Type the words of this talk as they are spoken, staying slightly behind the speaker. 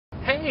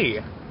Hey!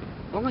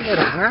 Oh my god,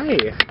 hi!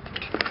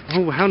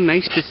 Oh, how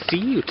nice to see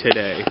you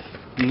today.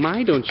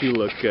 My, don't you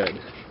look good.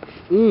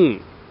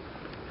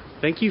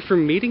 Thank you for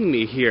meeting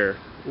me here,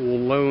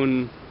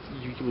 lone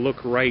You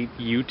Look Right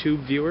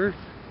YouTube viewer.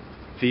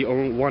 The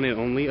one and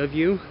only of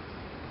you.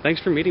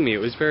 Thanks for meeting me. It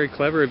was very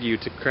clever of you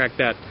to crack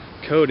that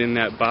code in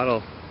that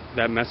bottle,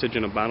 that message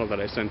in a bottle that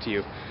I sent to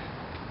you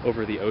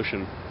over the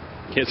ocean.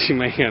 Can't see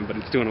my hand, but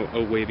it's doing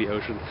a wavy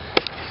ocean.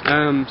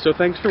 So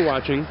thanks for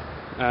watching.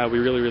 We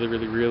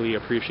really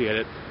appreciate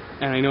it.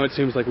 And I know it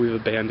seems like we've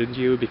abandoned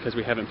you because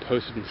we haven't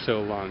posted in so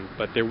long,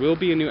 but there will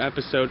be a new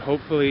episode,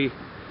 hopefully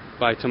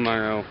by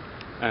tomorrow.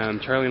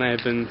 Charlie and I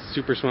have been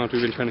super swamped.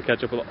 We've been trying to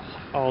catch up with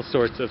all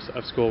sorts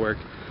of schoolwork.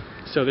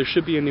 So there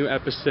should be a new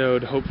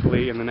episode,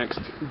 hopefully, in the next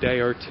day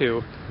or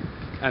two.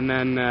 And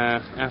then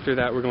after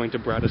that, we're going to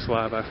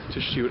Bratislava to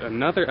shoot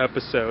another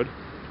episode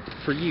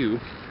for you,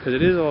 because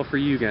it is all for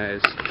you guys.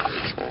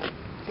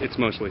 It's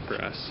mostly for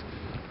us.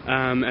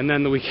 And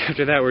then the week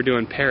after that, we're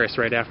doing Paris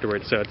right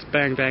afterwards. So it's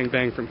bang, bang,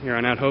 bang from here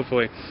on out,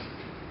 hopefully.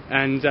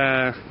 And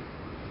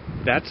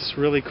that's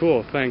really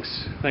cool.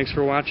 Thanks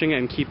for watching,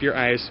 and keep your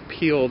eyes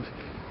peeled,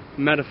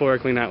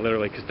 metaphorically, not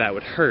literally, because that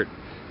would hurt.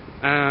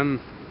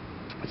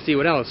 Let's see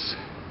what else.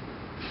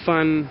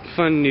 Fun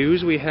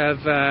news. We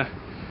have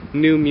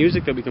new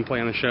music that we can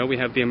play on the show. We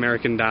have the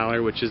American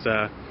Dollar, which is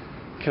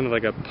kind of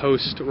like a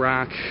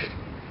post-rock,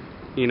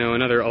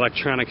 another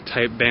electronic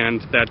type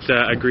band that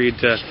agreed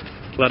to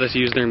let us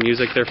use their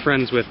music. They're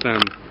friends with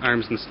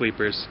Arms and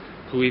Sleepers,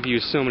 who we've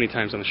used so many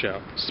times on the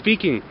show.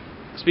 Speaking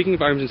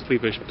of Arms and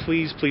Sleepers,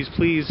 please,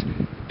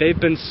 they've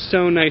been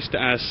so nice to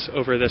us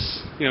over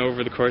this,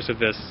 over the course of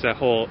this the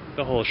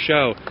whole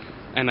show.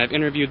 And I've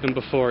interviewed them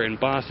before in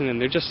Boston, and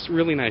they're just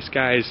really nice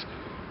guys.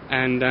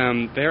 And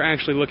they're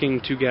actually looking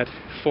to get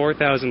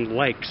 4,000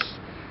 likes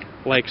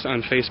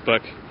on Facebook.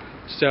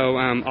 So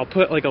I'll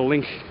put like a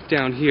link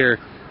down here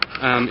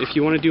if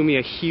you want to do me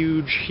a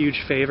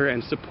huge favor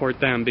and support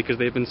them, because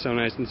they've been so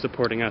nice in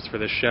supporting us for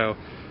this show.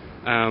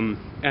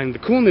 And the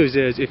cool news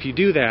is, if you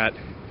do that,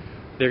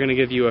 they're going to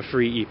give you a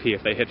free EP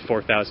if they hit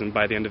 4,000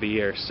 by the end of the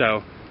year.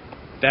 So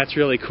that's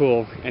really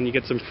cool, and you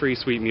get some free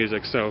sweet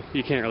music, so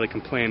you can't really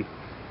complain.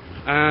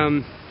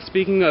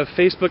 Speaking of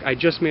Facebook, I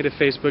just made a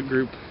Facebook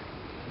group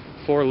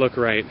for Look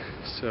Right,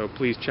 so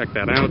please check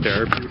that out.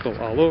 There are people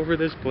all over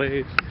this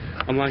place.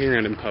 I'm walking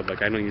around in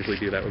public. I don't usually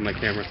do that with my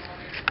camera.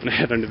 And I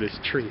head under this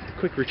tree.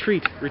 Quick,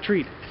 retreat!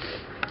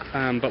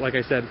 But like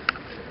I said,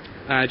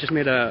 I just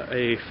made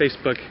a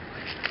Facebook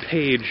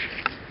page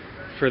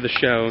for the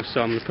show,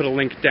 so I'm going to put a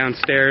link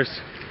downstairs,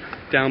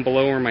 down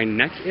below where my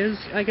neck is,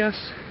 I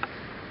guess.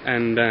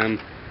 And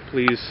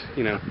please,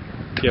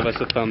 give us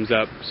a thumbs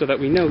up so that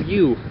we know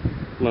you,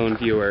 lone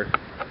viewer,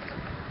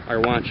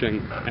 are watching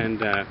and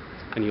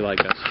you like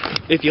us.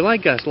 If you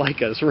like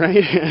us,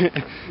 right?